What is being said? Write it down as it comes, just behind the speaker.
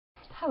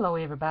Hello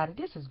everybody,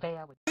 this is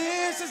Val.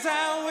 This is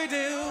how we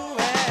do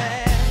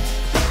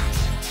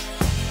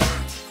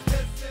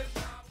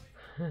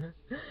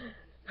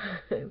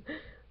it.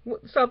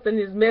 Something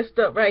is messed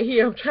up right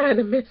here. I'm trying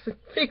to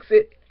fix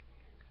it.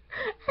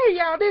 Hey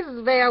y'all, this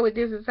is Val with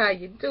This Is How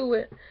You Do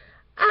It.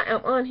 I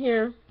am on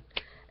here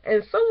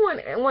and someone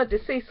wanted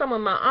to see some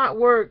of my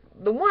artwork.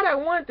 The one I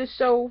wanted to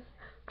show,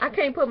 I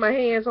can't put my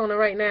hands on it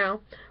right now,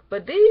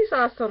 but these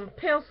are some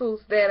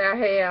pencils that I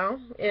have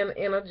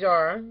in a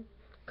jar,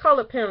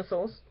 colored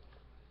pencils.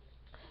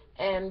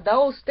 And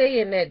those stay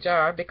in that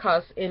jar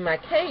because in my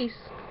case,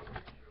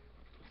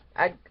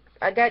 I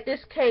got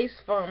this case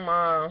from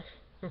I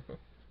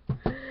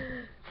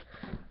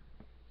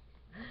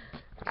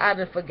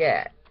done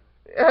forgot.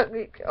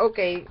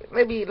 Okay,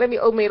 let me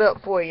open it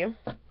up for you,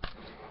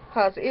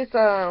 cause it's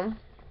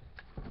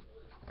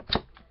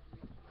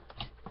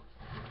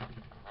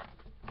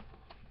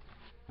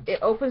it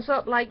opens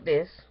up like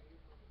this,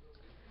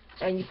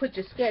 and you put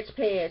your sketch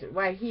pad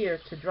right here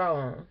to draw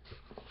on.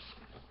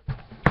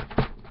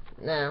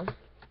 Now,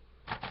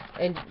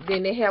 and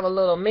then they have a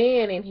little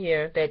man in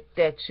here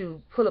that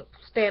you put up,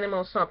 stand him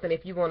on something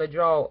if you want to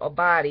draw a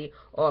body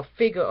or a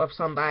figure of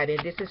somebody.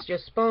 This is your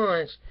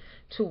sponge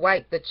to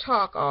wipe the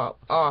chalk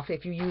off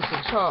if you use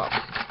the chalk.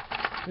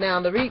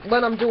 Now,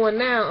 what I'm doing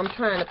now, I'm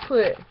trying to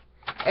put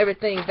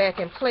everything back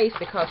in place,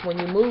 because when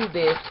you move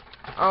this,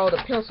 all the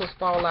pencils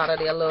fall out of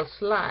their little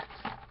slots.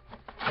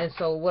 And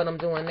so what I'm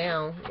doing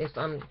now is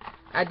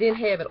I didn't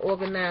have it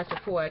organized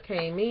before I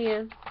came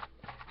in.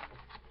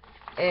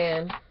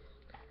 And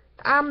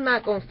I'm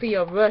not going to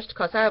feel rushed,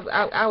 because I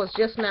was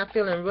just not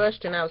feeling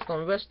rushed, and I was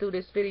going to rush through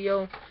this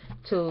video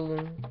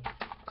to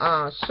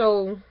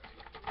show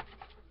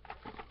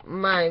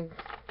my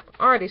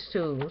artist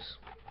tools.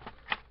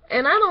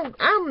 And I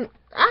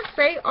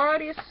say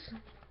artist,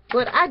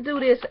 but I do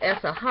this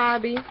as a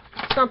hobby,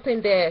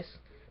 something that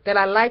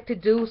I like to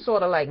do,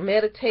 sort of like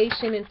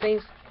meditation and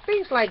things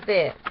like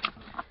that.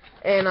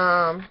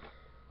 And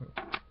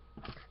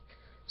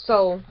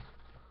so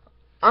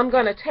I'm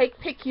going to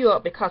pick you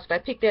up, because if I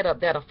pick that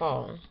up, that'll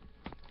fall.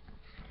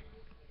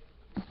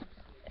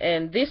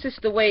 And this is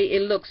the way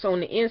it looks on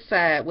the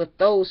inside with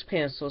those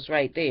pencils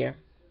right there.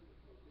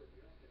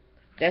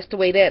 That's the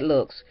way that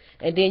looks.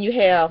 And then you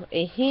have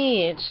a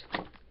hinge.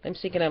 Let me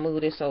see, can I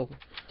move this over?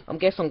 I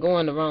guess I'm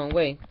going the wrong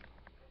way.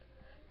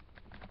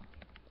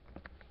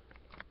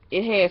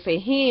 It has a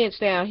hinge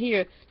down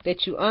here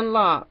that you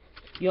unlock.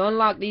 You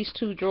unlock these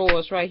two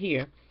drawers right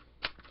here.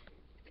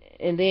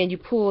 And then you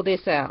pull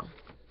this out.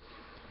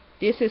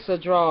 This is a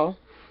drawer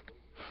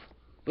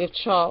with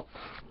chalk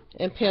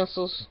and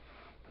pencils.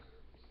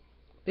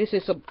 This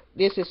is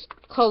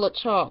colored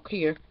chalk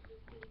here.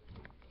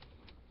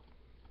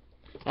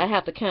 I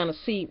have to kind of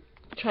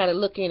try to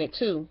look in it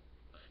too,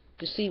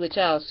 to see what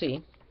y'all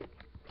see.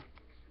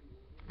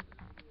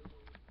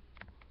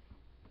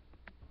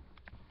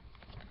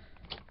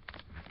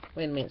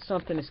 Wait a minute,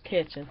 something is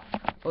catching.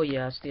 Oh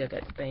yeah, I still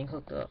got the thing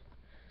hooked up.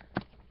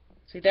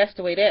 See, that's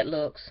the way that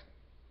looks.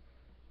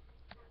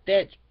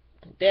 That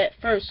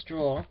first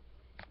drawer,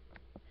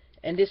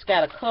 and this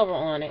got a cover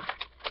on it,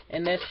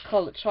 and that's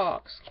colored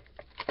chalks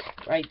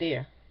right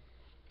there.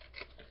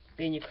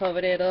 Then you cover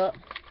that up,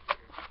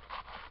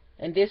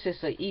 and this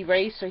is an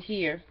eraser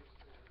here.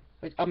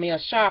 I mean a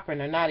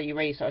sharpener, not an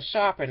eraser, a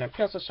sharpener,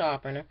 pencil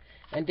sharpener.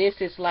 And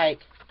this is like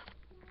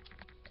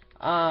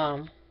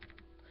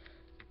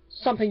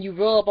something you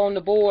rub on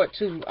the board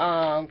to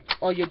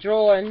or your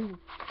drawing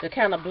to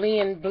kind of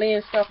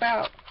blend stuff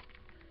out.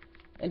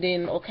 And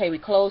then, okay, we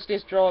close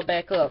this drawer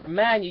back up.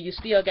 Mind you, you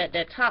still got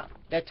that top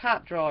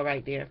drawer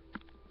right there.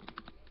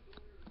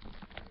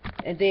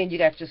 And then you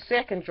got your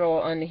second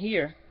drawer under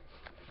here.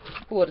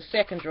 Pull the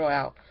second drawer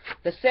out.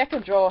 The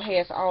second drawer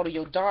has all of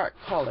your dark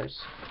colors,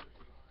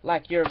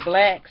 like your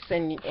blacks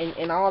and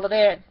all of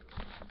that.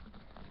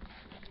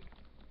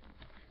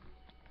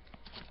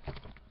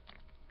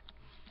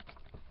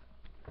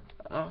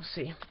 Oh,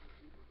 see.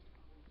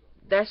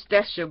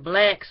 That's your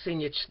blacks and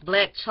your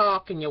black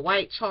chalk and your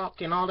white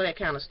chalk and all of that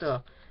kind of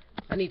stuff.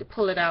 I need to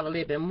pull it out a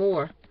little bit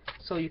more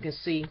so you can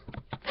see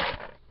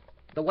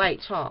the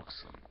white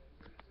chalks.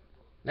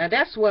 Now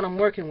that's what I'm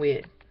working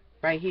with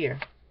right here.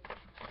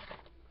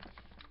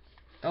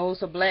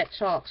 Those are black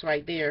chalks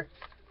right there.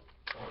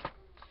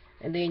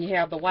 And then you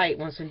have the white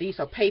ones, and these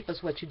are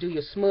papers what you do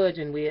your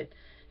smudging with.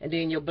 And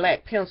then your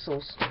black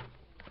pencils.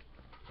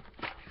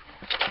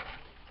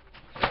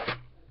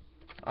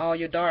 All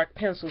your dark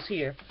pencils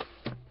here.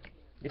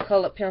 Your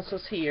colored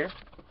pencils here,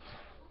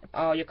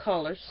 all your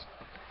colors.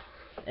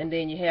 And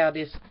then you have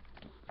this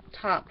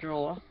top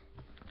drawer.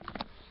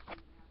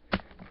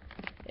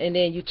 And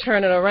then you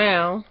turn it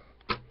around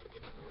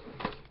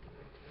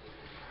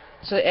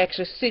to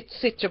actually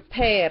sit your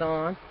pad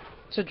on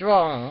to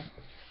draw on.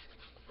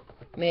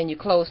 And then you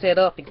close that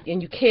up,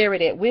 and you carry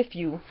that with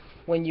you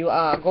when you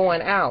are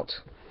going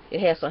out.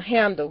 It has a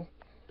handle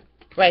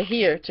right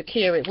here to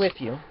carry it with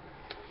you.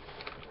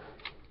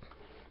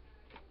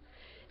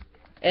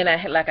 And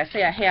like I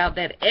say, I have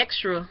that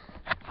extra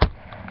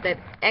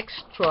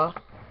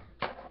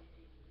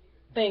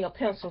thing of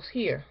pencils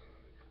here.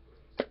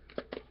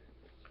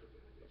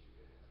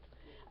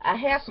 I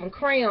have some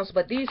crayons,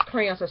 but these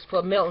crayons are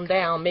for melting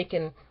down,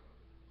 making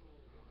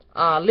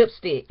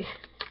lipstick.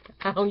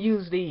 I don't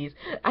use these.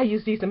 I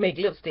use these to make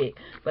lipstick,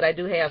 but I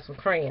do have some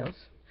crayons.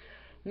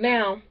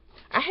 Now,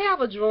 I have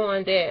a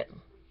drawing that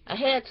I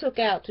had took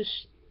out to,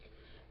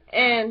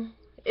 and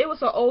it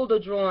was an older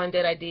drawing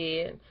that I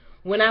did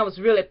when I was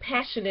really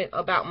passionate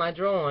about my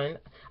drawing.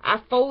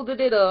 I folded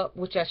it up,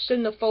 which I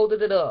shouldn't have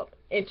folded it up,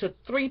 into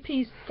 4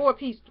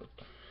 pieces.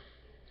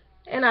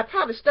 And I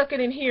probably stuck it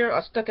in here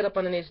or stuck it up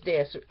under this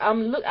desk. I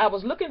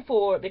was looking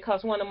for it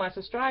because one of my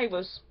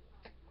subscribers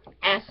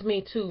asked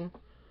me to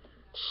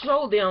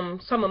show them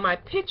some of my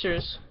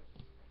pictures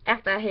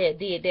after I had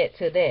did that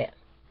to that.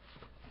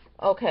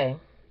 Okay.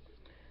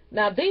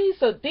 Now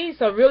these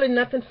are really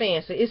nothing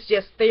fancy. It's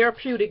just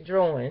therapeutic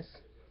drawings.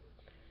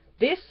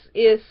 This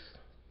is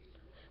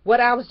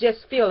what I was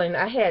just feeling.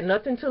 I had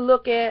nothing to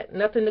look at,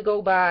 nothing to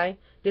go by.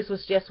 This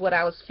was just what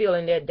I was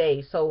feeling that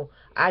day. So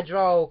I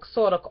draw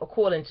sort of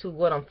according to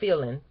what I'm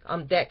feeling.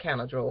 I'm that kind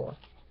of drawer.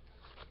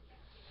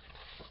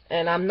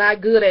 And I'm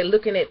not good at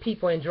looking at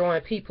people and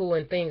drawing people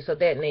and things of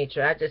that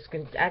nature. I just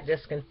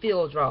can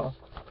feel draw.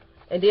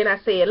 And then I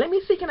said, let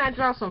me see, can I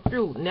draw some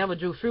fruit? Never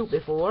drew fruit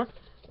before.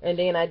 And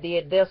then I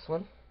did this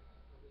one.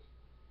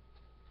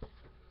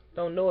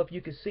 Don't know if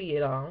you can see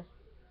it all.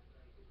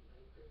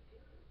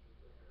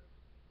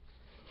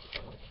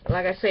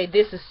 Like I say,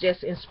 this is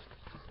just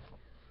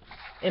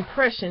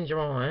impression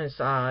drawings,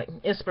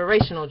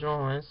 inspirational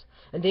drawings.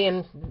 And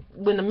then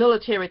when the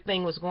military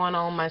thing was going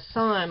on, my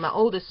son, my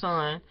oldest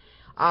son,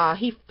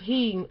 he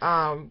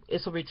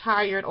is a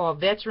retired or a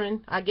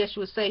veteran, I guess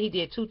you would say. He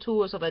did 2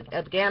 tours of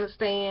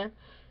Afghanistan,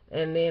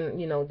 and then,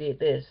 you know, did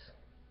this.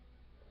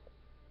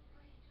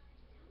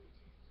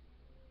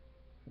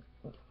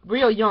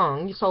 Real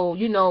young, so,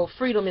 you know,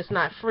 freedom is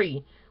not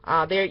free.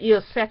 There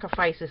is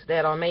sacrifices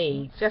that are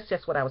made. That's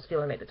just what I was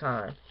feeling at the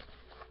time.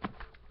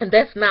 And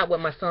that's not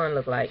what my son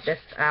looked like.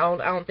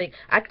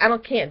 I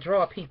can't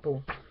draw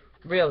people,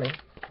 really.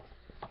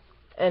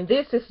 And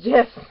this is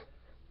just,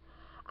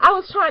 I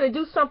was trying to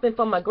do something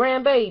for my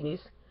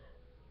grandbabies.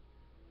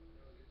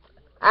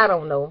 I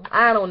don't know.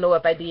 I don't know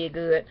if I did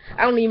good.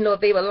 I don't even know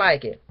if they would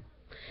like it.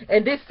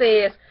 And this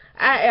says,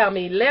 I am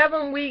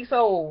 11 weeks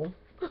old.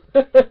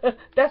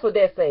 That's what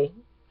that say.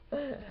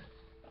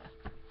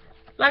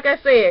 Like I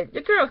said,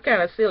 your girl's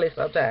kind of silly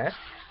sometimes.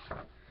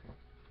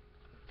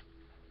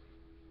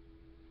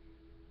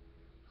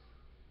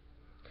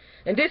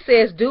 And this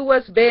says, do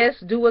what's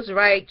best, do what's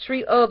right,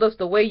 treat others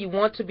the way you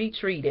want to be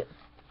treated.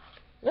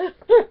 That's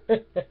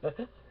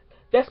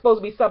supposed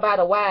to be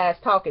somebody wise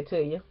talking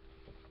to you.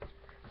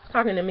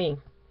 Talking to me.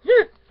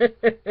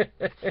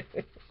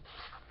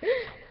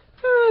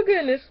 Oh,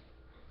 goodness.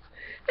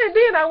 And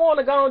then I want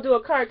to go and do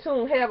a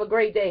cartoon, Have a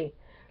Great Day.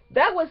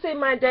 That was in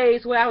my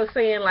days where I was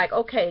saying, like,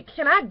 okay,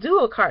 can I do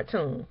a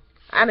cartoon?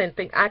 I didn't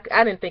think I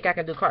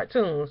could do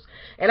cartoons,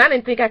 and I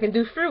didn't think I could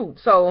do fruit.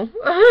 So,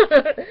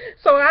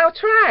 so I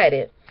tried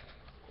it.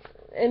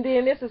 And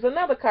then this is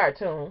another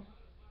cartoon.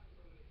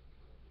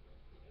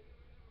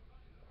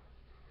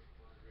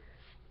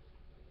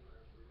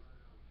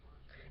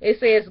 It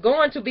says,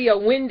 going to be a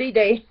windy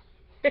day.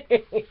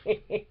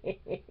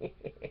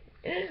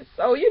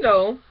 So, you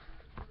know,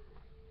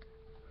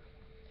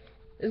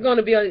 it's going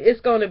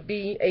to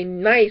be a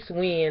nice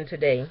wind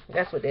today.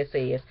 That's what that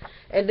says.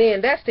 And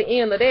then that's the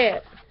end of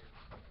that.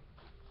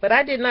 But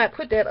I did not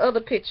put that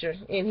other picture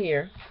in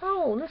here.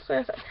 Oh, this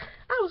says,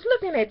 I was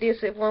looking at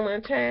this at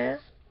one time.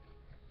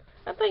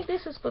 I think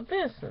this is for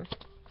Vincent.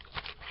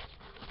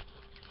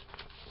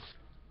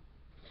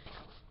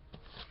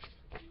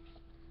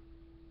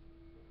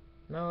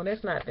 No,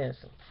 that's not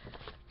Vincent.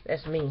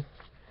 That's me.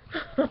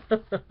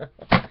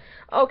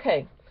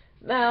 Okay.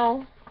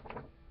 Now,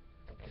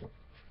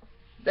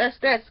 that's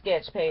that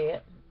sketch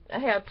pad. I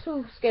have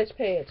 2 sketch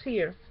pads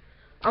here.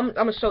 I'm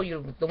gonna show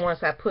you the ones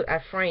I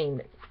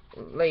framed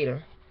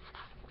later.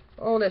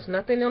 Oh, there's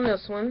nothing on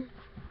this one,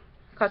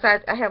 cause I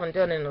haven't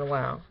done it in a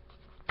while.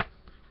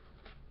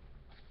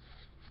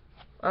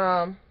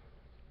 Oh,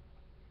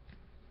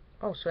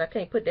 so I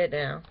can't put that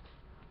down.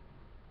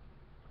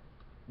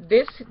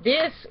 This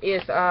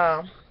is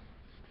I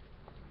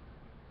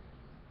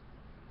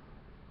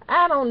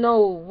don't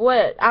know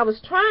what. I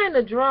was trying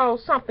to draw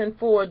something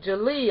for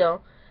Jalea,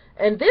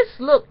 and this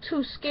looked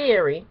too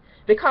scary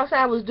because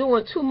I was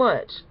doing too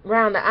much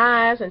around the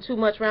eyes and too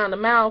much around the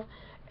mouth.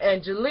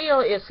 And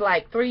Jalea is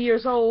like 3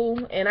 years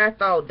old, and I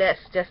thought that's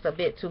just a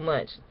bit too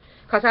much.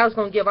 Because I was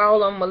going to give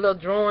all of them a little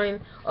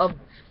drawing of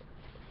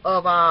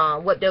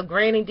what their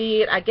granny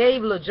did. I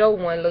gave Lil Joe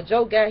one. Lil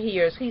Joe got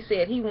his. He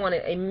said he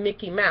wanted a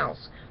Mickey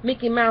Mouse.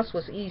 Mickey Mouse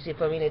was easy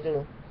for me to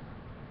do.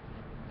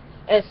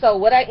 And so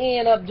what I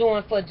end up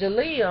doing for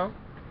Jalea,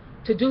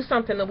 to do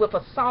something with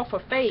a softer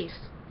face,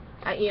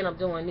 I end up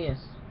doing this.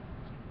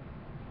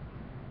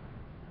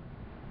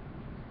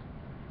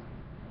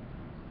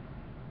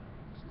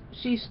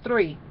 She's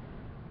 3.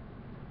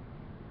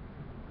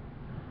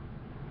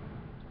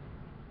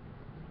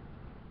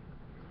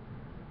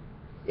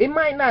 It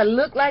might not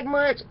look like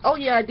much. Oh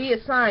yeah, I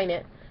did sign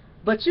it.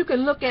 But you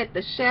can look at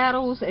the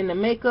shadows and the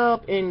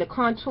makeup and the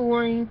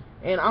contouring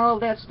and all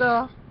that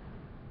stuff.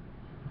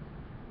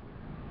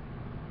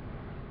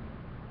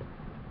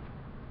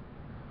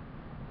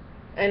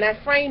 And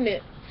I framed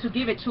it to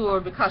give it to her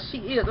because she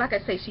is, like I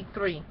say, she's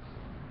 3.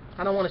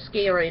 I don't want to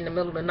scare her in the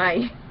middle of the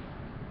night.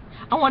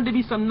 I wanted to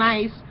be some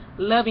nice,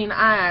 loving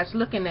eyes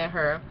looking at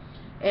her.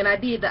 And I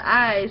did the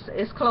eyes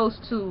as close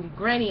to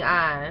granny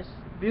eyes,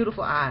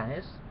 beautiful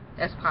eyes,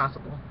 as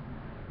possible.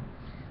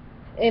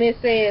 And it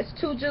says,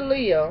 to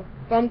Jalea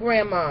from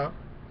Grandma,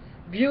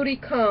 beauty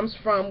comes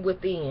from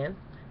within.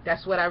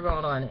 That's what I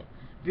wrote on it.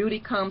 Beauty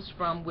comes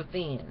from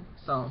within.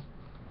 So,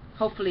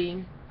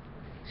 hopefully,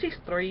 she's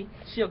 3.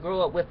 She'll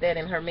grow up with that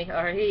in her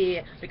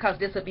head, because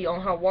this will be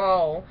on her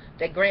wall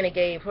that Granny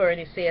gave her, and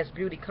it says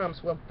beauty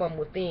comes from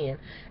within.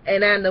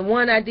 And then the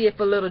one I did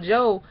for little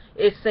Joe,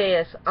 it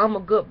says, I'm a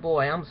good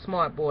boy, I'm a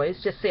smart boy.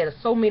 It's just said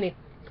so many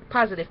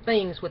positive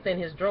things within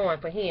his drawing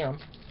for him.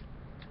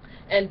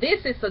 And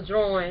this is a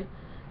drawing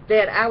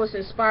that I was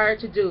inspired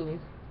to do.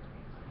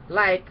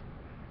 Like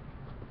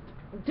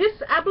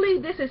this, I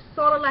believe this is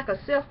sort of like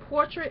a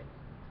self-portrait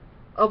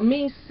of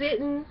me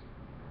sitting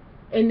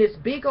in this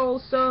big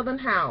old southern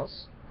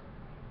house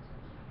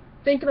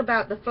thinking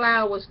about the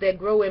flowers that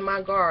grow in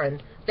my garden.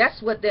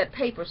 That's what that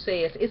paper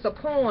says. It's a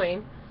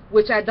poem,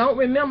 which I don't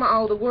remember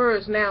all the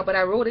words now, but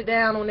I wrote it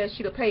down on that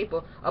sheet of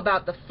paper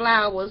about the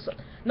flowers.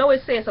 No,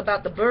 it says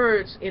about the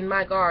birds in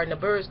my garden, the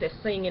birds that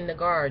sing in the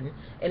garden.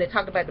 And it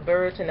talked about the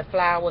birds and the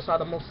flowers are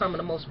some of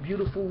the most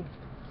beautiful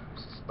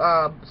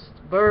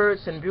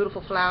birds and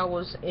beautiful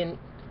flowers in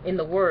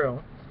the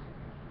world.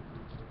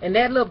 And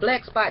that little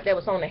black spot that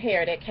was on the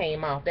hair, that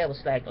came off. That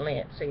was like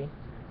lint, see.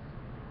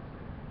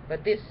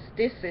 But this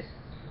is,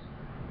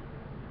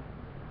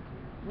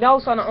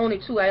 those are the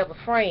only 2 I ever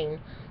framed.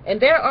 And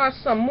there are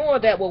some more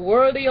that were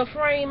worthy of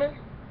framing.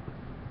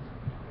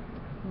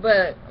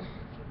 But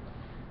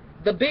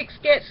the big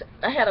sketch,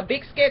 I had a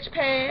big sketch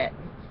pad.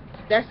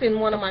 That's in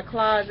one of my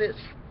closets.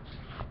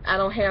 I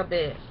don't have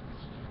that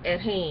at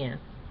hand.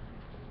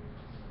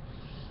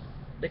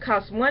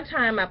 Because one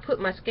time I put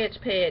my sketch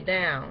pad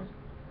down,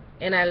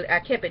 and I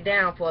kept it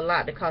down for a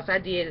lot, because I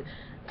did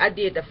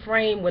the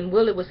frame when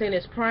Willie was in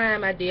his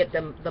prime. I did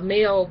the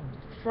male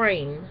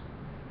frame.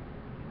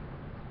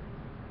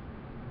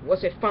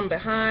 Was it from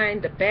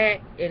behind, the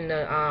back, and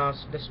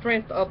the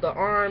strength of the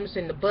arms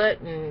and the butt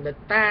and the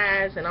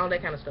thighs and all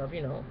that kind of stuff,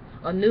 you know,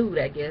 a nude,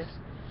 I guess,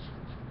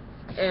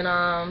 and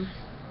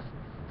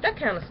that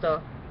kind of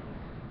stuff.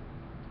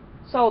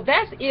 So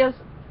that is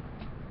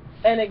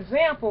an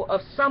example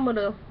of some of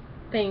the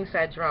things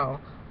I draw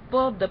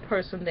for the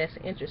person that's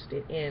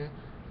interested in.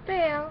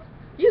 Val,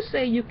 you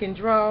say you can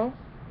draw.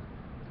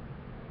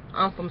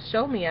 I'm from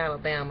Show Me,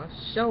 Alabama.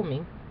 Show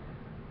me.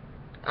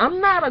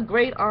 I'm not a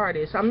great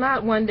artist. I'm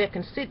not one that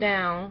can sit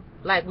down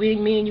like me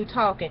and you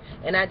talking,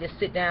 and I just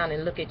sit down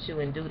and look at you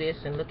and do this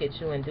and look at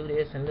you and do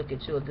this and look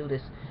at you and do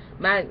this.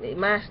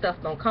 My stuff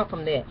don't come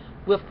from that.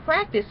 With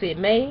practice it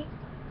may,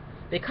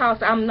 because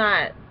I'm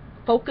not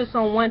focused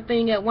on one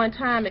thing at one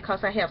time,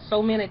 because I have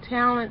so many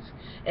talents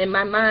and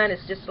my mind is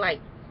just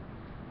like,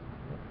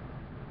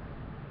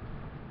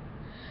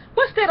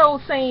 what's that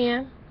old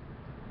saying?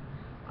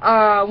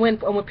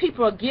 When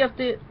people are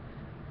gifted,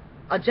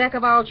 a jack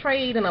of all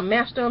trade and a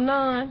master of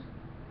none.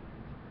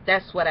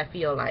 That's what I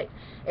feel like.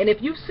 And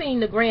if you've seen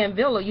the Grand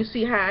Villa, you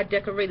see how I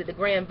decorated the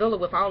Grand Villa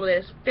with all of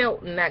that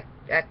felt, and I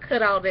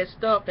cut all that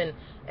stuff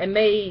and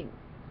made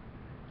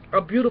a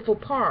beautiful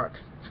park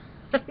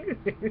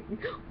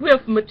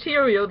with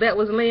material that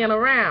was laying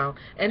around,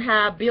 and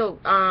how I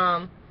built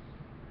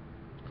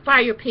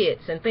fire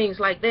pits and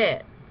things like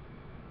that.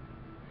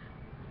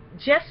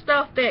 Just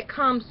stuff that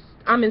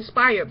I'm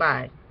inspired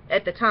by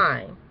at the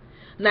time.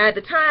 Now, at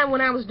the time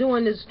when I was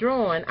doing this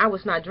drawing, I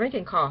was not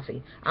drinking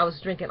coffee. I was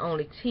drinking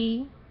only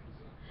tea,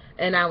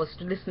 and I was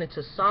listening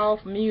to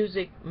soft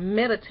music,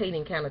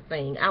 meditating kind of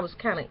thing. I was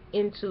kind of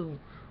into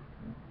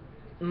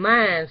the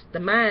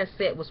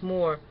mindset was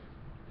more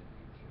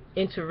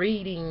into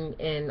reading,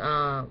 and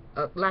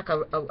like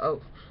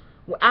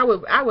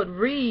I would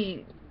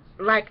read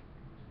like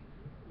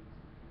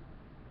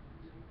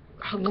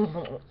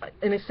an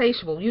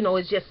insatiable, you know.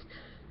 It's just.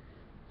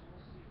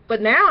 But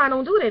now I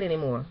don't do that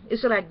anymore.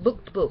 It's just like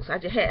books. I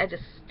just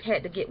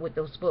had to get with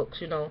those books,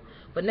 you know.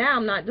 But now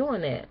I'm not doing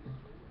that.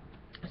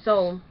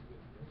 So,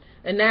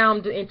 and now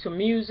I'm into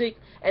music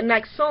and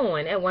like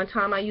sewing. At one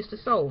time I used to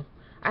sew.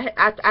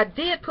 I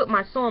did put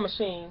my sewing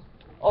machine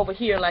over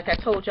here, like I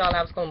told y'all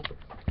I was gonna.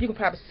 You can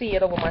probably see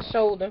it over my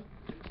shoulder,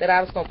 that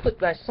I was gonna put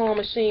my sewing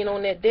machine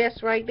on that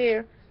desk right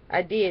there.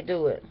 I did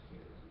do it.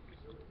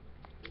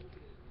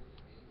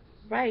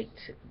 Right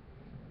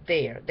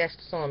there. That's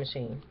the sewing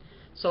machine.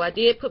 So I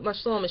did put my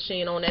sewing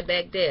machine on that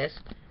back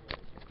desk,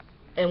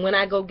 and when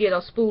I go get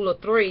a spool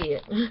of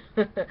thread,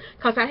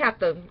 because I have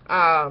to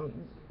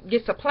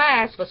get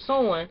supplies for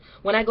sewing,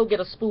 when I go get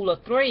a spool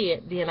of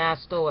thread, then I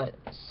start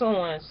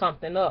sewing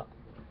something up.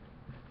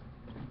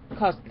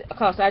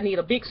 cause I need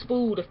a big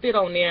spool to fit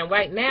on there. And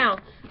right now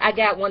I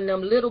got one of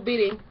them little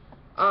bitty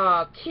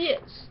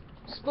kids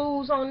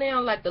spools on there,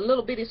 like the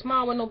little bitty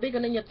small one, no bigger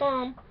than your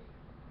thumb.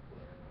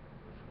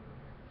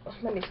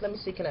 Let me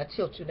see. Can I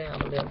tilt you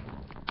down a little?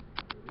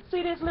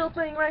 See this little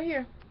thing right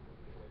here?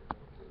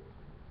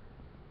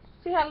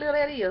 See how little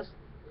that is?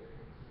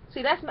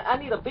 See, that's not, I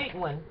need a big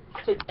one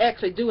to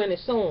actually do any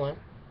sewing.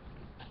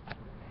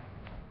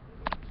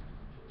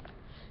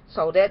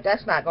 So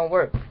that's not gonna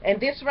work. And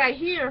this right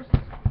here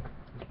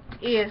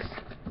is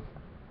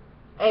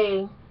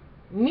a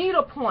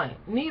needle point.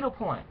 Needle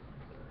point.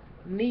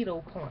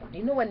 Needle point.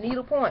 You know what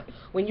needle point?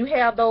 When you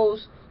have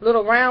those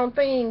little round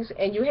things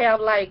and you have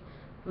like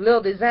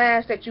little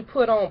designs that you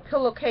put on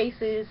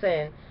pillowcases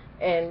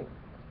and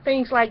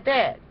things like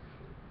that.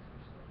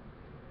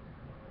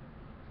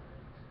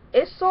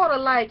 It's sort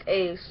of like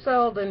a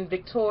Southern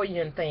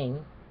Victorian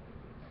thing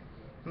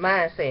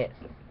mindset.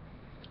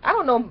 I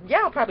don't know,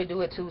 y'all probably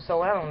do it too,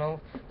 so I don't know.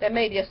 That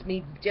may just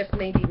be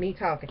me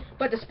talking.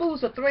 But the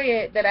spools of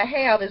thread that I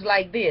have is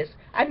like this.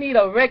 I need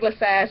a regular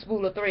size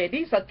spool of thread.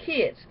 These are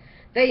kits.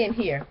 They in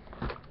here.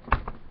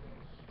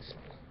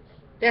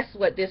 That's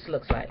what this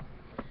looks like.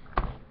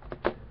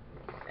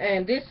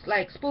 And this,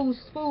 like spools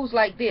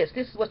like this.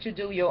 This is what you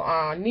do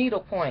your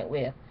needle point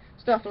with.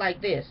 Stuff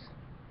like this.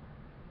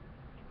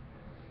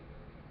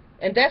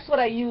 And that's what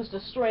I use to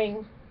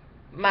string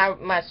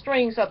my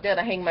strings up there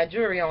to hang my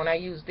jewelry on. I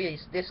use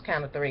this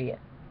kind of thread.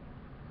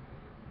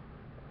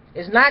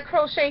 It's not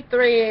crochet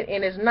thread,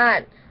 and it's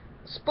not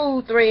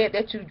spool thread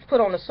that you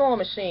put on the sewing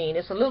machine.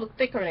 It's a little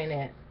thicker than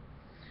that.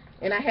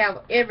 And I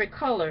have every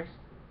color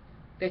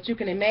that you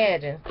can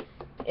imagine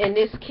in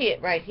this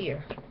kit right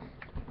here.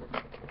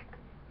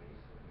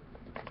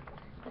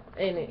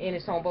 And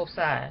it's on both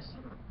sides.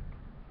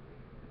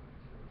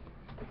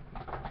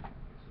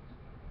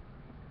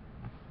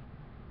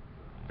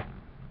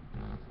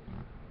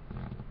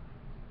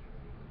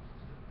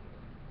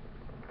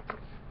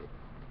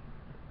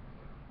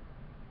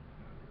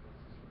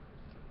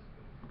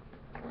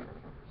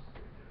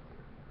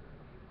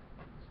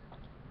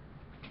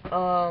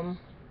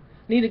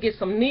 Need to get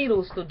some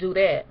needles to do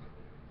that.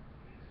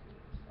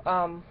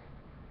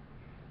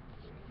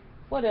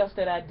 What else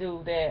did I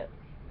do that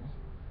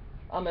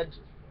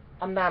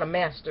I'm not a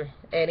master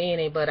at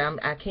any, but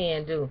I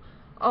can do?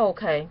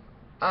 Okay.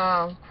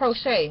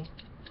 Crochet.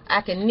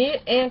 I can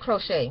knit and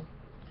crochet.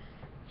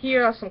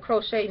 Here are some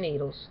crochet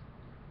needles.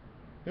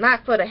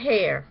 Not for the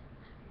hair.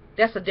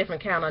 That's a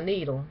different kind of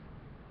needle.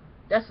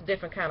 That's a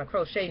different kind of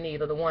crochet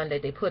needle, the one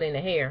that they put in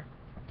the hair.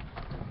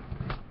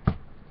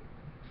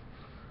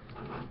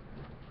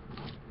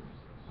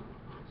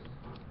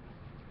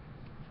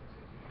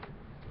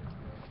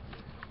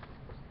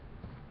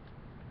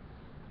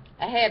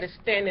 I had it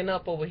standing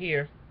up over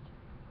here.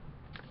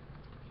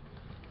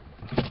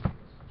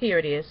 Here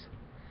it is.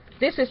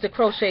 This is the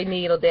crochet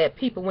needle that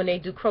people, when they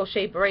do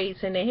crochet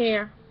braids in their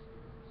hair,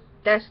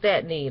 that's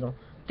that needle.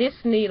 This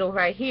needle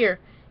right here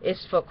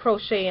is for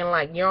crocheting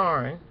like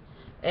yarn.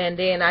 And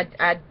then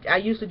I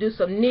used to do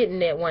some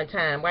knitting at one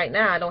time. Right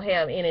now I don't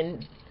have any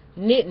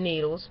knit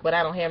needles, but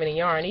I don't have any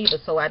yarn either,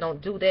 so I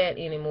don't do that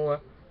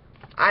anymore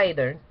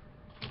either.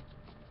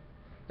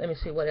 Let me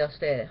see what else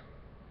that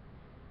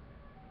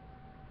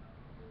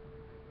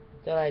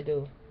I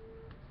do.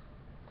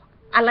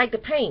 I like to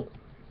paint.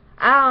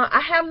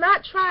 I have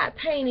not tried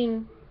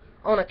painting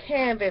on a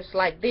canvas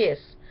like this.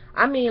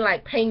 I mean,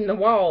 like painting the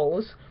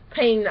walls,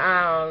 painting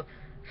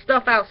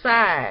stuff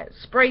outside,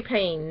 spray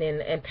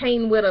painting and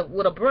painting with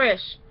a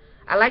brush.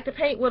 I like to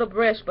paint with a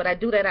brush, but I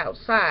do that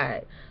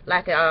outside,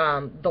 like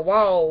the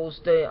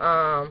walls.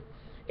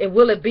 And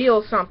will it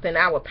build something?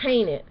 I would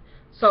paint it.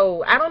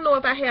 So I don't know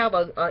if I have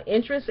an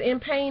interest in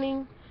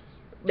painting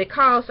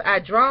because I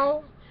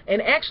draw,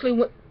 and actually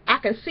I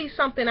can see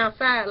something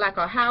outside, like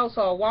a house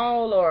or a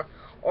wall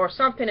or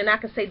something, and I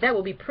can say that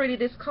would be pretty,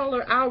 this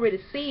color. I already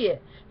see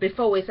it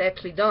before it's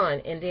actually done,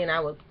 and then I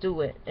would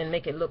do it and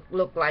make it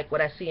look like what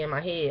I see in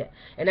my head.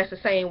 And that's the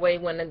same way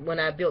when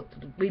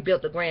we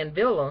built the Grand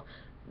Villa,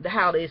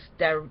 how it's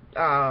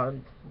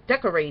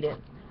decorated.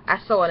 I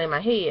saw it in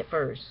my head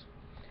first,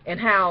 and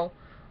how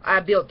I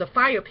built the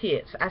fire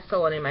pits. I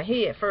saw it in my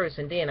head first,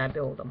 and then I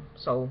built them.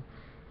 So,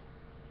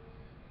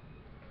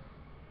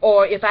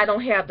 or if I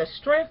don't have the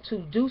strength to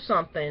do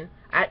something,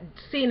 I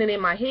see it in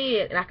my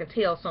head and I can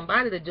tell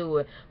somebody to do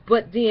it.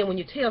 But then when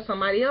you tell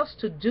somebody else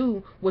to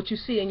do what you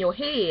see in your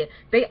head,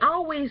 they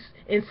always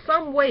in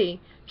some way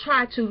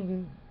try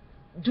to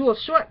do a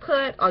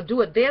shortcut or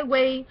do it their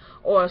way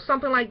or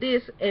something like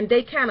this, and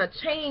they kind of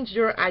change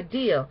your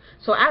idea.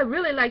 So I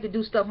really like to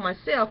do stuff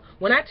myself.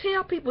 When I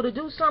tell people to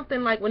do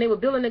something, like when they were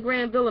building the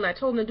Grand Villa and I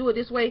told them to do it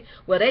this way,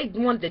 well, they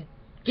wanted to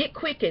get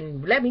quick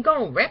and let me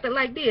go and wrap it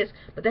like this,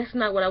 but that's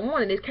not what I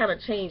wanted. It kind of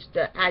changed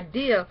the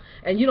idea,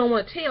 and you don't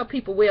want to tell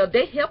people, well,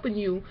 they helping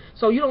you,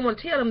 so you don't want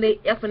to tell them they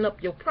effing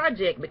up your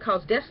project,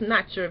 because that's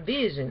not your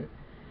vision.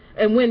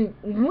 And when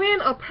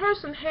a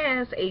person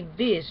has a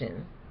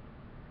vision,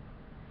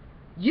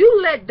 you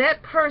let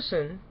that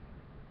person,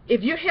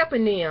 if you're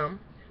helping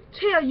them,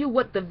 tell you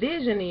what the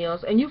vision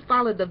is, and you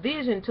follow the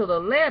vision to the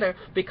letter,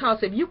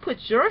 because if you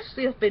put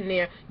yourself in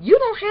there, you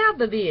don't have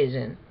the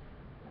vision.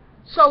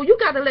 So you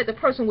got to let the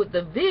person with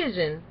the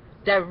vision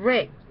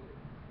direct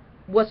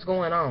what's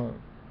going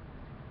on.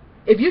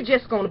 If you're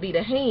just going to be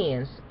the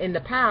hands and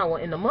the power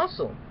and the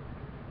muscle.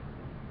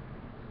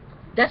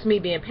 That's me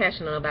being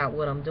passionate about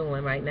what I'm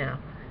doing right now.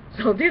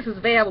 So this is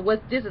Val.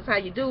 This is how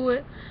you do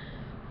it.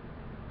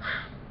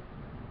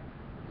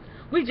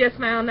 We just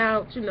found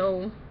out, you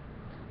know,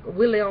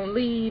 Willie on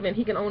leave, and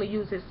he can only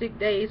use his sick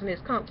days and his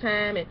comp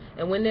time,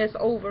 and when that's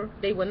over,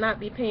 they will not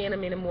be paying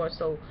him anymore.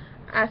 So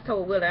I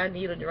told Willie I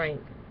need a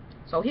drink.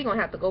 So he gonna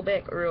have to go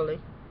back early.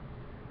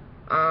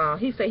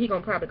 He said he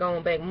gonna probably go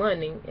on back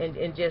Monday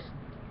and just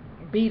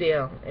be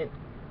there.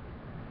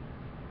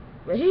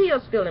 But he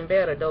is feeling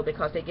better though,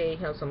 because they gave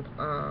him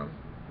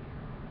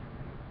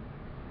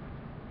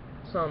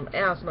some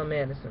asthma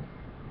medicine.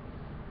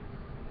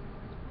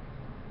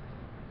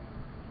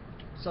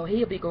 So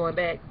he'll be going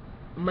back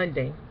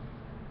Monday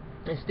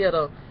instead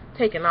of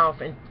taking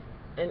off and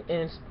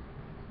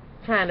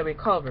trying to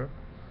recover.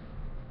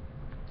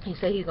 He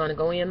said he's gonna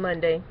go in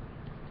Monday,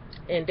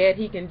 and that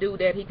he can do, and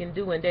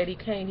that he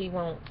can't, he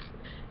won't.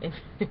 And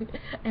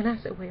I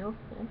said, well,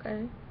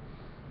 okay.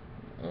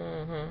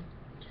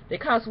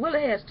 Because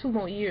Willie has 2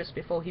 more years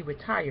before he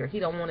retires. He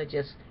don't want to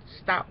just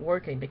stop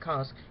working,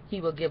 because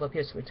he will give up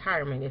his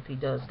retirement if he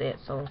does that.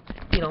 So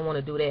he don't want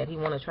to do that. He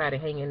want to try to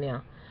hang in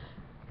there.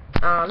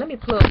 Let me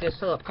plug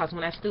this up, because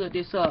when I stood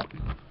this up,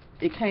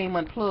 it came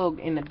unplugged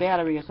and the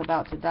battery is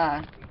about to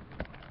die.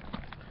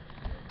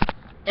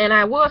 And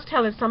I was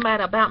telling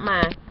somebody about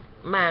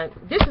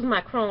this is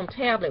my Chrome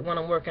tablet when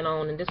I'm working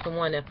on, and this is the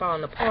one that's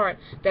falling apart,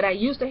 that I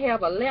used to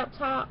have a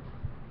laptop.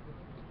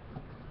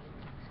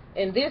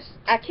 And this,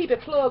 I keep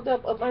it plugged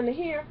up under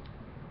here.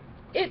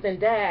 It done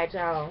died,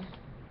 y'all.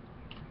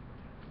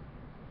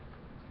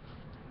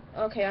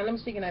 Okay, let me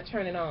see, can I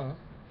turn it on?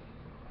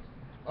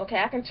 Okay,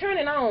 I can turn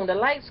it on. The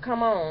lights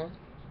come on.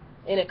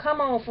 And it come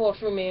on for a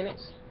few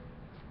minutes.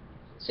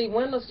 See,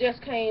 Windows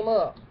just came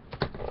up.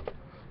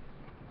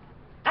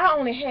 I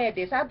only had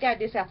this. I got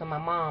this after my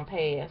mom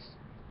passed.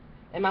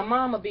 And my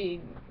mama be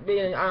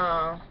dead,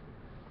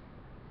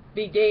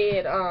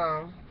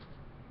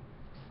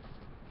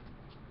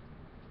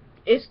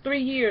 it's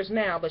 3 years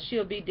now, but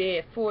she'll be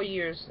dead 4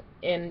 years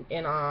in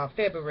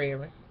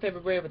February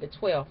the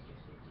 12th.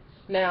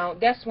 Now,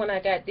 that's when I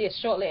got this,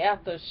 shortly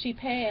after she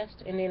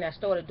passed, and then I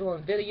started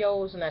doing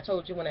videos, and I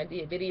told you when I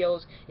did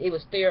videos, it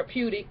was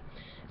therapeutic.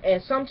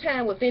 And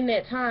sometime within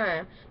that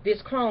time,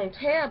 this Chrome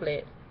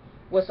tablet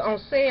was on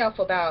sale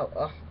for about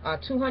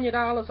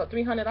 $200 or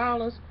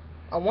 $300,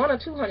 or $100 or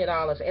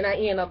 $200, and I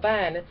ended up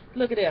buying it.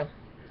 Look at that.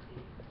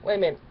 Wait a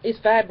minute, it's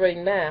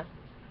vibrating now.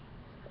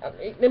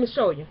 Let me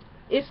show you.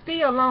 It's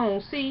still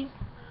on. See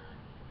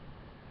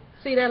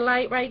that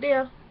light right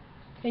there?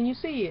 Can you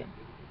see it?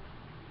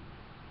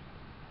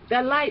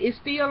 That light is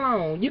still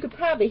on. You could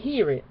probably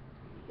hear it.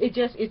 It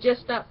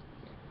just stopped.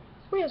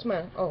 Where's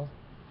my, oh.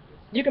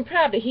 You can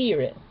probably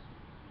hear it.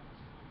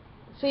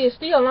 See, it's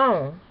still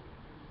on.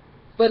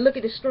 But look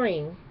at the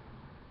screen.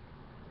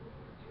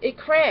 It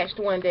crashed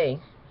one day.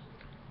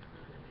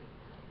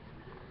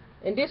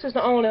 And this is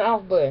the on and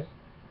off button.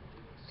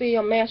 See,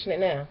 I'm mashing it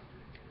now.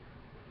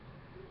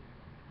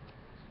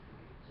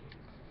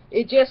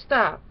 It just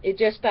stopped. It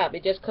just stopped.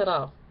 It just cut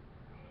off.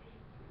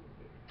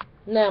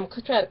 Now I'm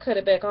trying to cut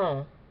it back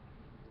on.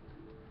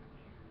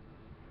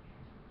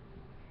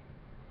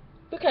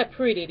 Look how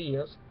pretty it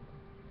is.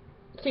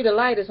 See, the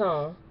light is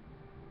on.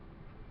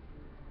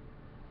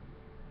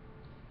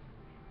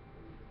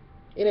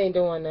 It ain't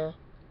doing now.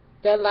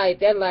 That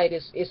light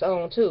is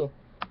on too.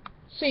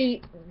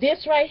 See,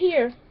 this right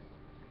here,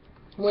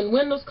 when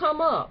Windows come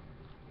up,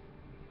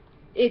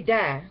 it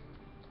die.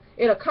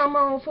 It'll come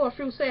on for a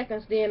few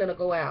seconds, then it'll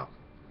go out.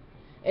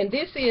 And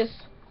this is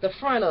the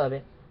front of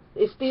it.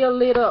 It's still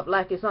lit up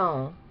like it's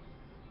on.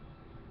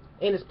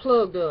 And it's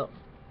plugged up.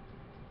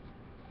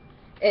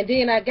 And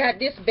then I got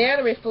this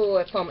battery for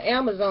it from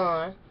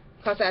Amazon,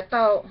 because I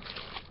thought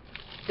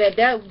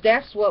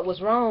that's what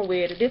was wrong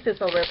with it. This is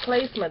a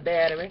replacement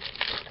battery.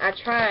 I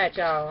tried,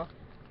 y'all.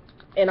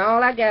 And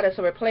all I got is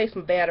a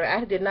replacement battery.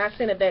 I did not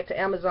send it back to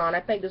Amazon.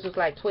 I think this was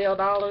like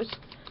 $12,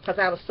 because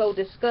I was so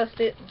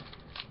disgusted.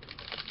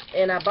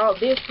 And I bought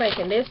this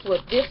thinking this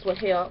would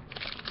help.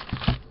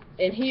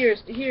 And here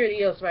it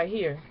is right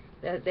here.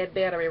 That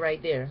battery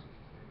right there.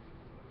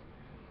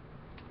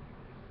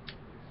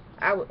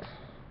 I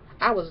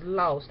was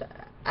lost.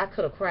 I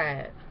could have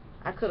cried.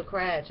 I could have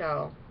cried,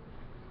 y'all.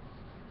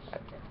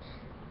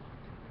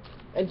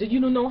 And do you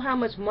know how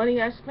much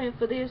money I spent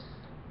for this?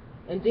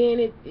 And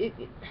then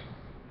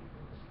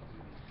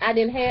I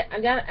didn't have,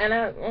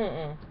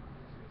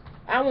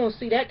 I won't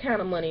see that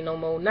kind of money no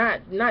more.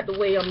 Not the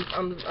way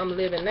I'm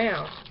living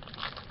now.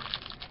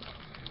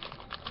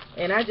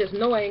 And I just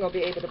know I ain't gonna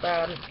be able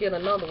to get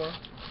another one.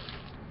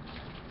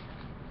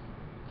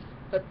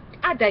 But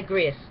I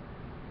digress.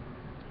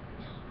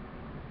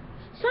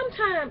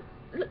 Sometimes,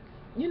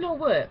 you know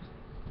what?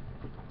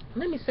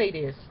 Let me say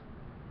this.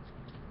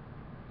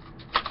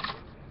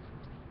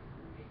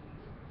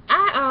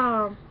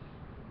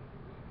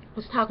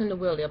 was talking to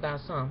Willie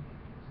about something.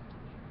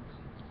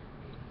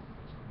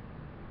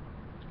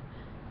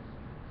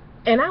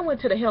 And I went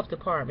to the health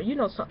department. You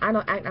know, so I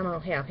don't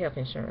have health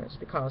insurance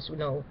because, you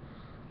know,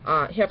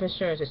 health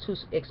insurance is too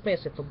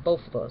expensive for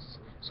both of us.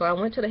 So I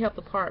went to the health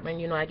department.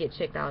 You know, I get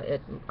checked out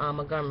at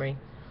Montgomery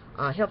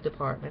Health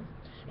Department.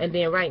 And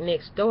then right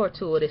next door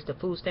to it is the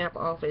food stamp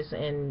office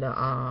and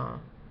the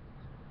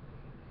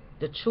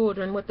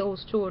children, with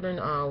those children,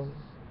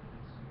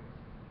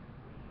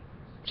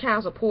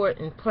 child support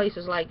and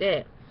places like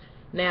that.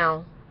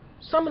 Now,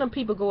 some of them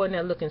people go in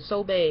there looking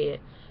so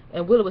bad,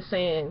 and Willie was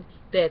saying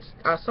that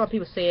some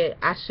people said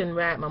I shouldn't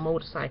ride my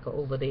motorcycle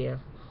over there,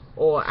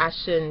 or I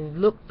shouldn't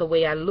look the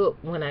way I look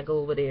when I go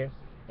over there.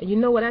 And you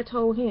know what I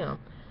told him?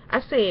 I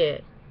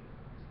said,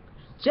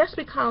 just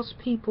because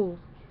people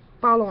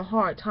fall on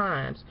hard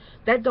times,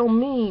 that don't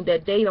mean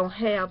that they don't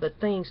have the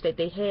things that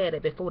they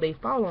had before they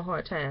fall on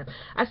hard times.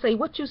 I say,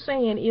 what you're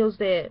saying is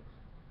that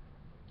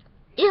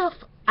if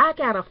I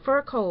got a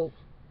fur coat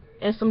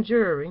and some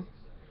jewelry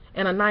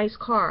and a nice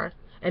car,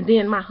 and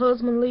then my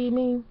husband leave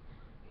me,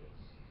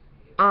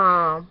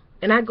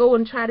 and I go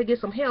and try to get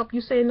some help,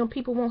 you saying them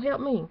people won't help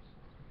me?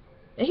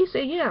 And he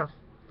said, yeah,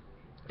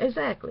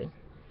 exactly.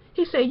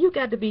 He said, you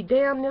got to be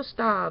damn near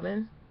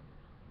starving,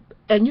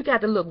 and you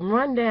got to look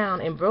run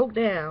down and broke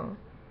down.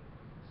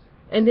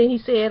 And then he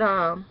said,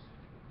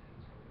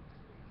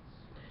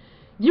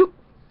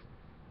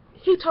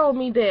 he told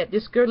me that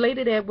this girl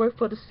lady that worked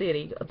for the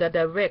city, the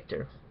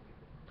director,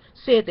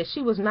 said that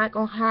she was not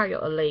going to hire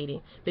a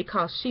lady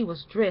because she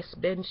was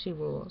dressed better than she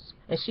was,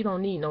 and she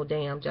don't need no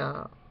damn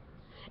job.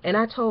 And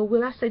I told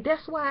Will, I said,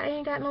 that's why I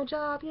ain't got no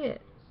job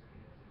yet.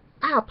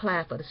 I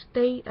applied for the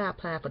state, I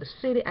applied for the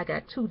city, I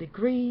got 2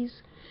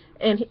 degrees,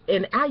 and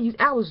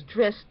I was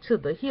dressed to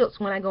the hilts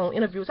when I go on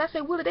interviews. I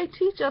said, Will, they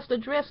teach us to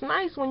dress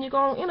nice when you go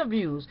on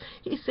interviews.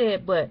 He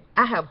said, but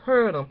I have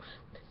heard them.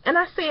 And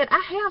I said,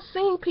 I have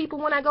seen people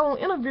when I go on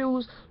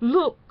interviews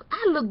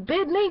I look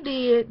better than they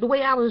did, the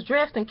way I was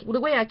dressed and the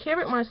way I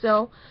carried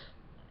myself.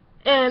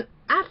 And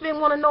I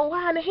didn't want to know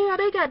why in the hell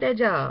they got that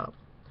job.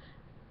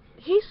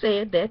 He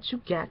said that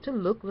you got to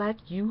look like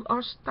you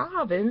are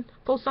starving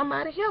for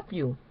somebody to help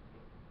you.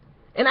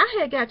 And I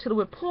had got to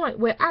the point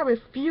where I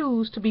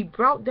refused to be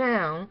brought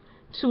down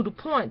to the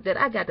point that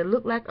I got to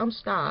look like I'm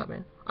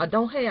starving or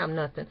don't have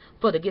nothing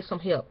for to get some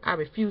help. I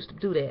refused to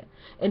do that.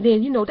 And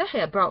then, you know, that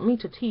had brought me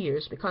to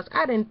tears because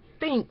I didn't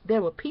think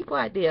there were people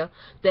out there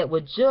that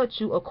would judge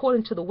you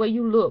according to the way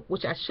you look,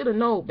 which I should have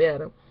known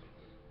better,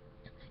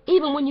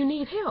 even when you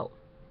need help.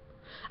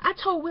 I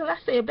told Will, I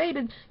said,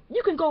 baby,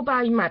 you can go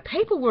by my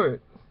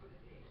paperwork.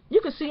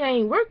 You can see I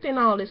ain't worked in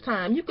all this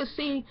time. You can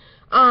see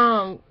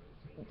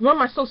run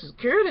my social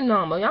security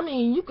number. I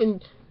mean, you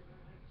can.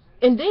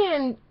 And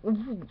then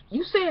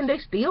you saying they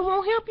still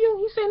won't help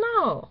you? He said,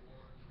 no.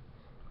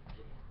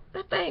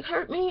 That thing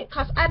hurt me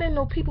because I didn't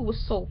know people were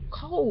so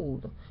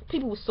cold.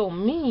 People were so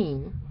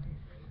mean.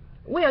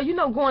 Well, you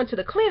know, going to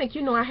the clinic,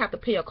 you know, I have to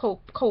pay a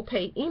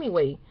co-pay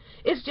anyway.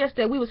 It's just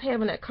that we was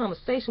having that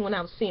conversation when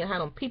I was seeing how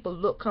them people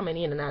look coming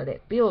in and out of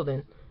that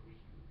building.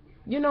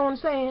 You know what I'm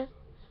saying?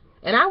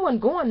 And I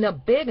wasn't going there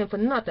begging for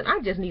nothing. I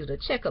just needed a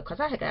checkup because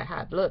I had got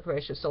high blood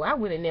pressure. So I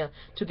went in there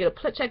to get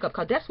a checkup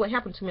because that's what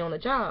happened to me on the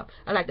job.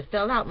 I like to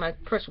fell out. My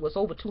pressure was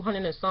over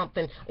 200 and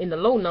something in the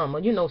low number,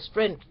 you know,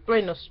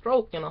 threatening a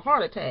stroke and a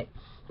heart attack.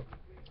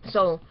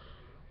 So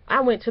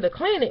I went to the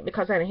clinic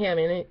because I didn't have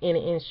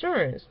any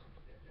insurance.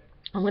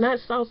 And when I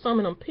saw some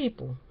of them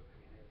people,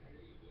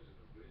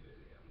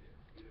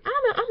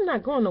 I'm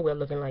not going nowhere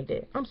looking like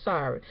that. I'm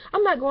sorry.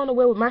 I'm not going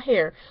nowhere with my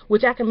hair,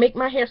 which I can make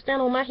my hair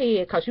stand on my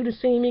head because you done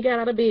seen me get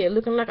out of bed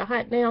looking like a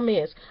hot damn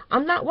mess.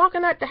 I'm not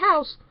walking out the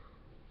house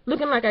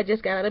looking like I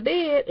just got out of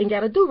bed and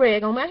got a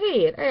do-rag on my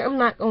head. I'm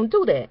not going to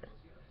do that.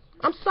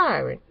 I'm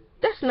sorry.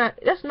 That's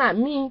not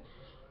me.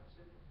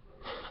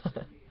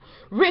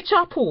 Rich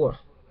or poor.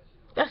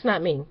 That's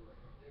not me.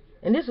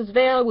 And this is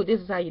Val.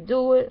 This is how you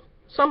do it.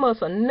 Some of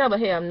us will never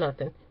have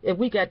nothing if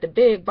we got to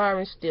beg, borrow,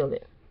 and steal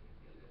it.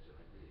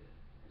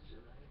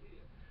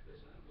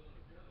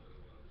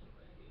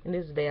 And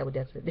this is bad,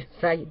 this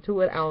is how you do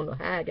it. I don't know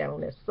how I got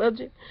on that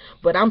subject,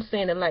 but I'm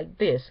saying it like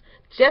this.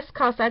 Just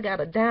because I got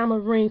a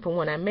diamond ring from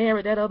when I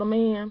married that other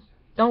man,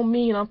 don't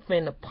mean I'm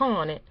finna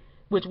pawn it,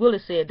 which Willie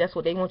said that's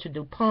what they want you to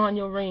do, pawn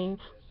your ring,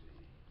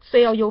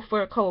 sell your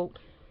fur coat,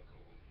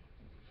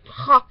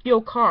 hawk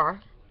your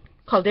car,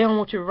 because they don't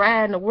want you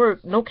riding to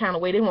work no kind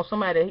of way. They want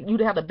somebody, you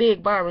to have a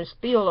big bar and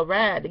steal a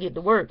ride to get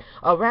to work,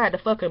 or ride the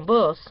fucking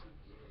bus.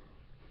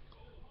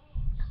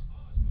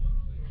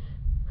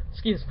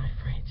 Excuse my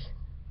French.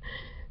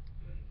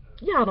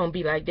 Y'all don't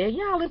be like that.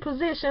 Y'all in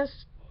positions.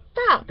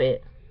 Stop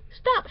it.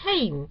 Stop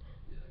hating.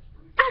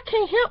 I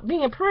can't help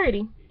being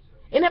pretty.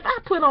 And if I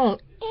put on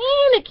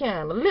any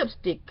kind of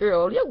lipstick,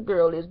 girl, your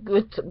girl is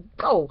good to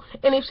go.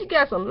 And if she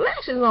got some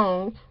lashes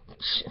on,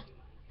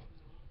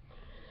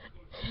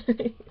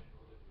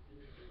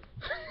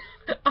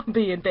 I'm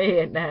being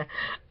bad now.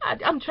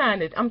 I'm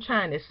trying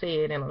to say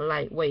it in a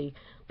light way.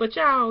 But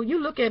y'all,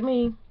 you look at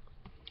me.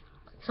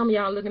 Some of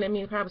y'all looking at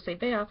me and probably say,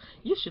 Val,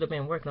 you should have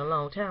been working a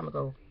long time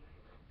ago.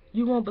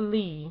 You won't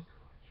believe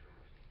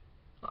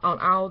on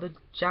all the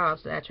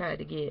jobs that I tried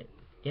to get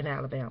in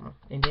Alabama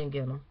and didn't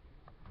get them.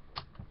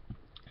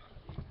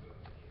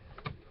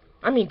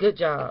 I mean good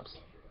jobs.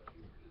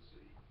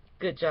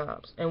 Good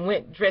jobs. And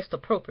went dressed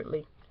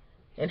appropriately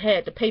and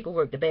had the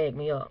paperwork to back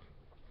me up.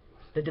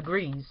 The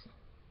degrees.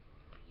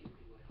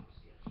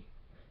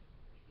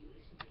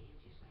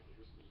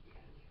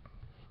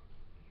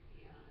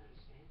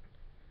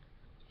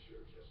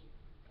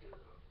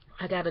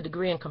 I got a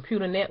degree in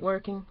computer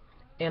networking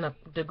and a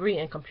degree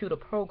in computer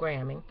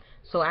programming.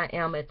 So I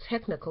am a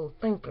technical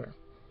thinker.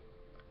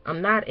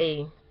 I'm not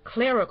a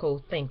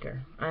clerical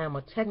thinker. I am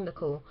a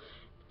technical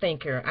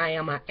thinker. I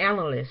am an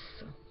analyst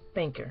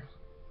thinker.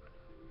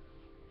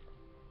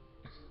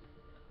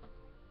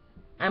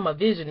 I'm a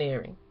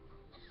visionary.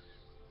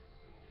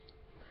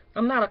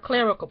 I'm not a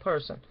clerical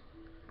person.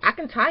 I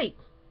can type.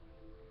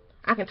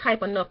 I can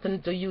type enough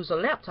to use a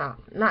laptop,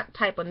 not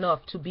type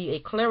enough to be a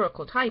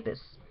clerical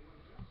typist.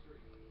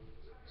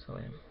 So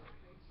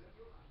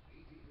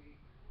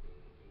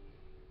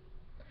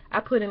I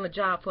put in a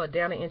job for a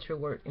data entry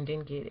work and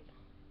didn't get it.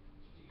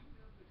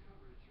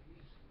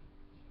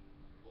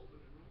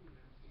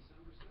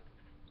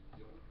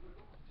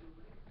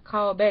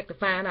 Called back to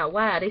find out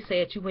why. They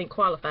said you ain't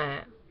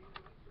qualified.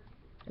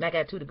 And I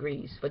got 2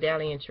 degrees for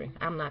data entry.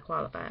 I'm not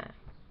qualified.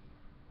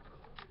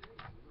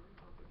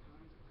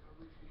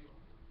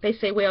 They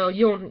say, well,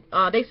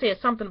 they said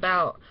something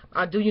about,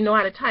 do you know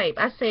how to type?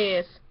 I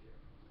says,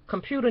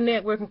 computer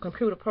networking,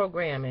 computer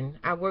programming.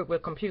 I work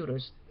with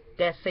computers.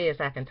 That says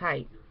I can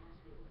type.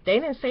 They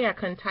didn't say I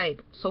couldn't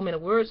type so many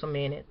words a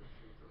minute.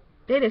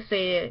 They just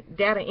said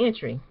data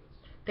entry.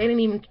 They didn't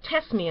even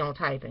test me on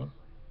typing.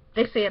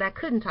 They said I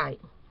couldn't type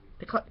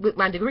because with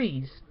my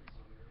degrees.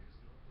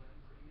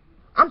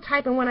 I'm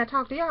typing when I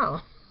talk to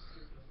y'all.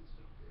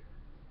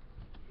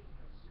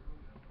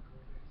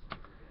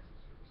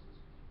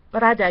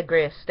 But I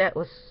digress. That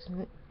was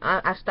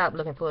I stopped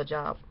looking for a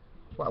job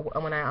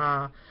when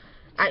I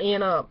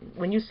end up,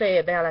 when you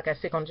said Val, I got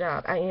sick on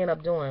job, I end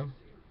up doing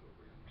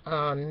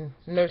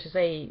nurse's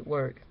aid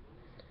work,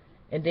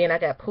 and then I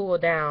got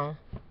pulled down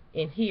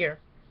in here,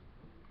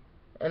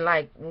 and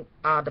like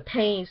the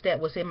pains that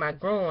was in my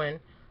groin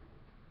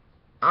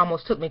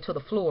almost took me to the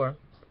floor,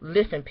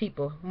 lifting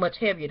people much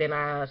heavier than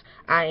I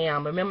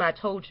am. Remember I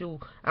told you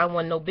I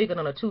wasn't no bigger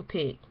than a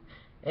toothpick,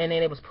 and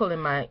then it was pulling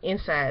my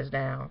insides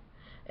down.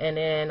 And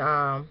then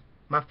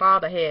my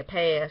father had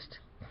passed,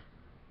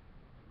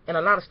 and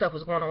a lot of stuff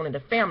was going on in the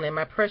family, and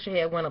my pressure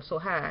had went up so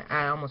high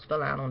I almost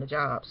fell out on the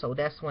job. So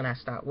that's when I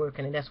stopped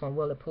working, and that's when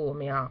Willie pulled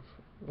me off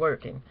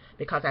working,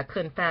 because I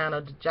couldn't find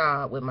a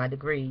job with my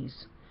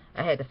degrees.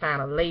 I had to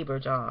find a labor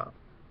job.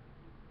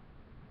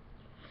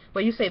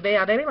 But you say,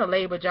 Val, that ain't a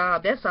labor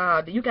job. That's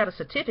you got a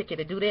certificate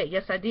to do that.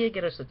 Yes, I did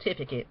get a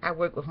certificate. I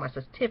work with my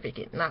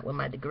certificate, not with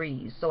my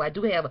degrees. So I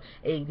do have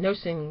a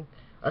nursing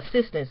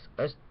assistance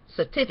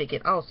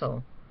certificate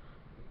also.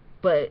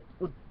 But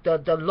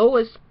the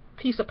lowest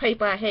piece of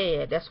paper I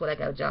had, that's what I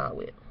got a job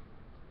with.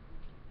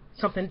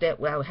 Something that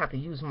where I would have to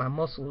use my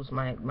muscles,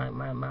 my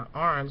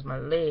arms, my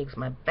legs,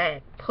 my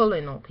back,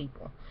 pulling on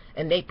people.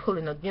 And they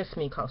pulling against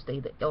me because they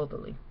the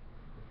elderly.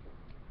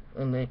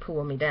 And they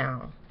pull me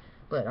down.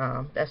 But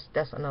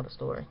that's another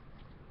story.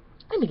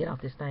 Let me get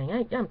off this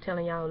thing. I'm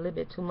telling y'all a little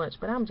bit too much,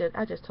 but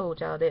I just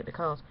told y'all that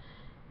because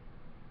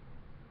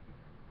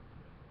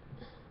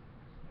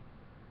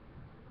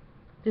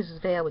this is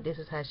Val, this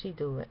is how she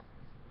do it.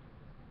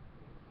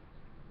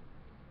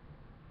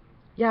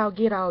 Y'all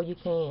get all you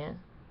can.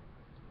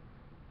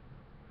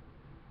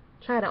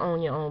 Try to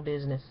own your own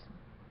business.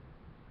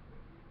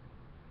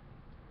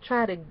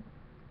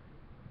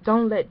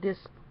 Don't let this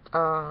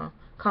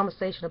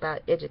conversation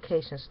about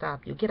education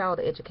stop you. Get all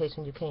the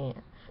education you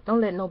can.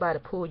 Don't let nobody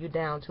pull you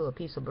down to a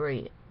piece of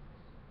bread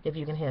if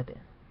you can help it.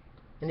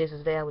 And this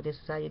is Val, this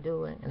is how you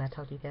do it, and I'll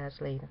talk to you guys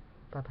later.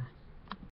 Bye-bye.